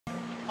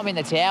I'm in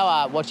the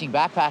tower watching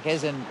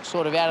backpackers and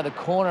sort of out of the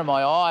corner of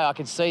my eye, I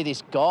could see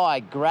this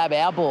guy grab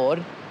our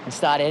board and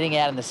start heading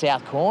out in the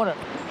south corner.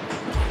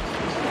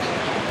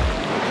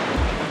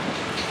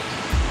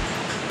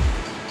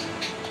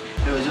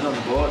 Who is it on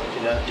the board?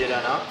 You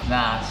don't know?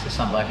 Nah, it's just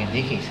some bloke in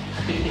Dickies.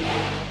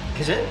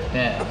 Is it?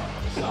 Yeah.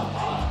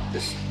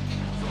 This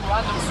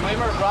Random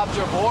swimmer grabbed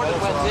your board and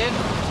went in.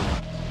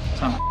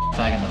 Some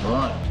taking the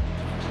board.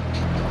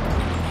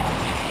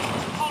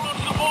 Hold on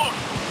to the board.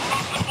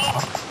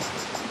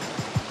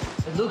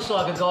 It looks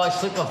like a guy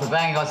slipped off the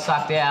bank and got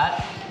sucked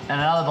out, and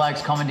another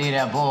bloke's commandeered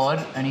our board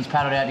and he's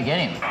paddled out to get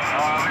him. We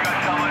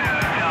got someone in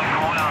the south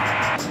corner.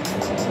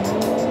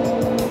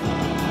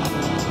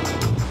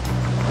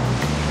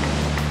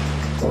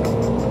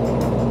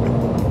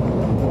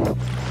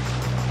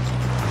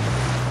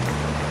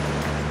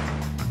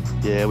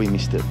 Yeah, we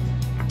missed it.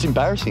 It's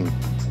embarrassing.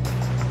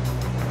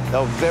 They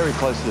were very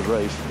close to the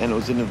reef, and it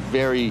was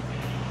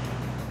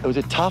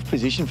a tough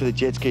position for the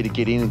jet ski to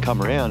get in and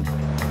come around.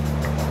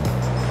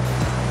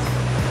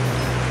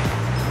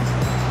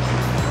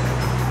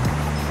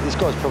 This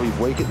guy's probably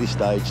weak at this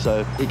stage,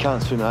 so he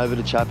can't swim over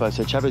to Chapo,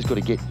 so Chapo's got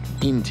to get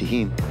into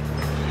him.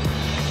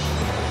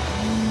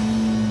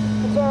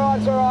 It's all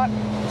right.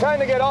 Time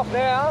to get off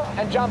now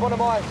and jump onto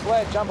my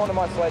sled. Jump onto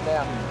my sled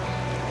now.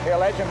 You're a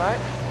legend, mate.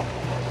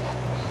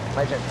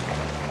 Legend.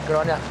 Good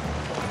on ya.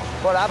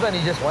 What happened?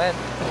 He just went.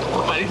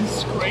 I didn't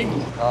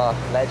scream. Oh,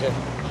 legend.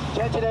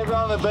 Attention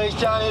everyone on the beach,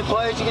 down here,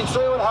 please. You can see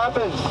what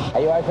happens.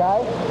 Are you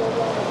okay?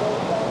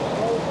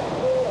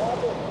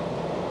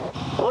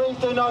 Please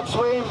do not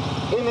swim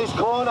in this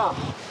corner.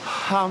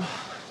 I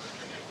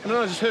don't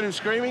know, I just heard him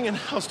screaming and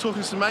I was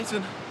talking to some mates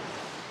and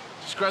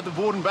just grabbed the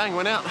board and bang,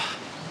 went out.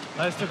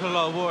 I just took a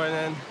lot of water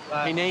and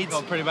then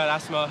got pretty bad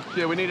asthma.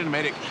 Yeah, we needed a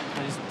medic.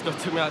 I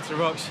just took me out to the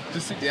rocks.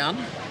 Just sit down.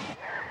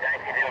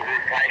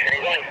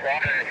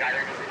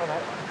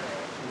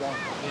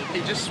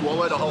 He just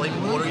swallowed a whole heap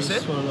of water, he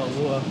said. Swallowed a lot of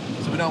water.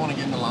 So we don't want to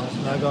get in the lungs.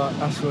 I got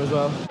asthma as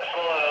well. Swallowed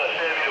a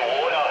fair bit of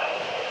water.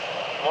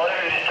 Why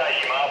don't we just take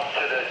him up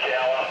to the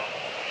tower?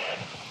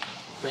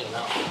 Bring him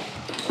up.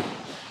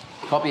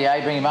 Copy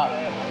A, bring him up.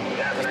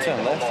 Let's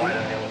turn left here.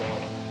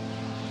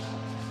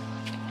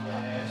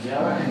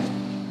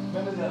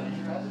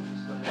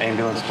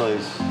 Ambulance,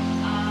 please.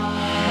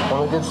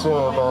 I'm a good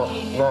swimmer, but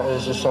that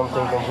was just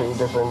something completely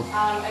different.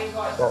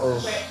 That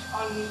was...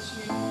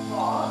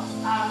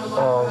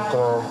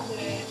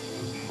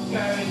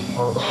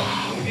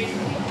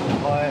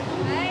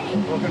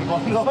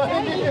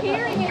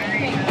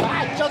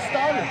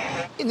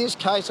 In this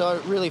case, I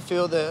really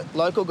feel the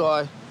local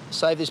guy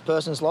saved this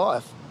person's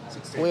life.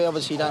 We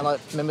obviously don't like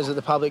members of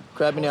the public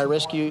grabbing our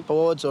rescue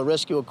boards or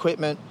rescue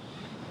equipment,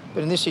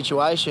 but in this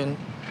situation,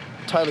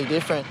 totally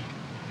different.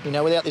 You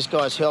know, without this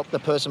guy's help, the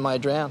person may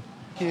drown.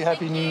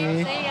 Happy New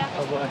Year.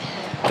 Bye-bye.